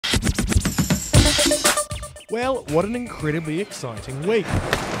Well, what an incredibly exciting week.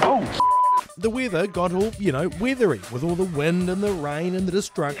 Oh, The weather got all, weathery, with all the wind and the rain and the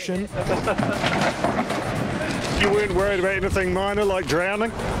destruction. you weren't worried about anything minor like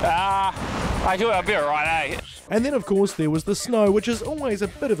drowning? I thought I'd be alright, eh? And then, of course, there was the snow, which is always a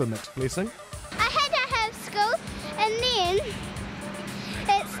bit of a mixed blessing. I had to have school, and then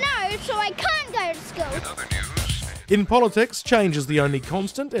it snowed, so I can't go to school. In politics, change is the only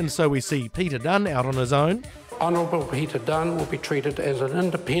constant, and so we see Peter Dunn out on his own. Honourable Peter Dunn will be treated as an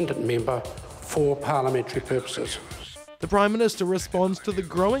independent member for parliamentary purposes. The Prime Minister responds to the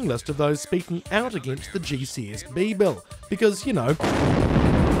growing list of those speaking out against the GCSB bill, because,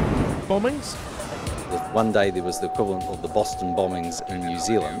 bombings? If one day there was the equivalent of the Boston bombings in New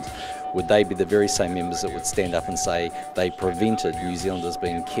Zealand, would they be the very same members that would stand up and say they prevented New Zealanders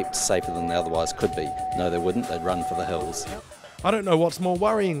being kept safer than they otherwise could be? No, they wouldn't. They'd run for the hills. I don't know what's more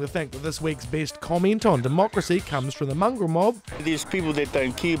worrying, the fact that this week's best comment on democracy comes from the mongrel mob, There's people that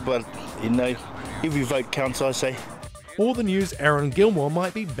don't care, but, every vote counts, I say. or the news Aaron Gilmore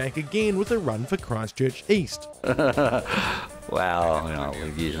might be back again with a run for Christchurch East. Well, I'll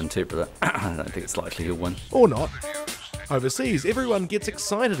leave you to interpret it. I don't think it's likely he'll win. Or not. Overseas, everyone gets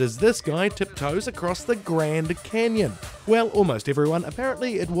excited as this guy tiptoes across the Grand Canyon. Well, almost everyone.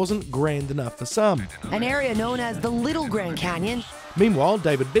 Apparently it wasn't grand enough for some. An area known as the Little Grand Canyon. Meanwhile,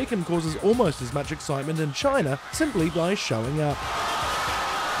 David Beckham causes almost as much excitement in China simply by showing up.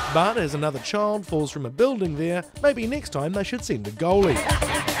 But as another child falls from a building there, maybe next time they should send a goalie.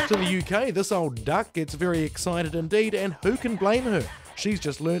 To the UK, this old duck gets very excited indeed, and who can blame her? She's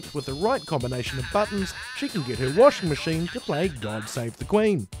just learnt with the right combination of buttons, she can get her washing machine to play God Save the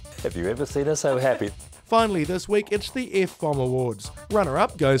Queen. Have you ever seen her so happy? Finally this week, it's the F-Bomb Awards.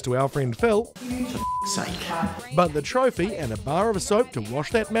 Runner-up goes to our friend Phil. But the trophy and a bar of soap to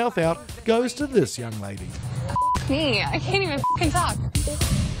wash that mouth out goes to this young lady. Me, I can't even talk.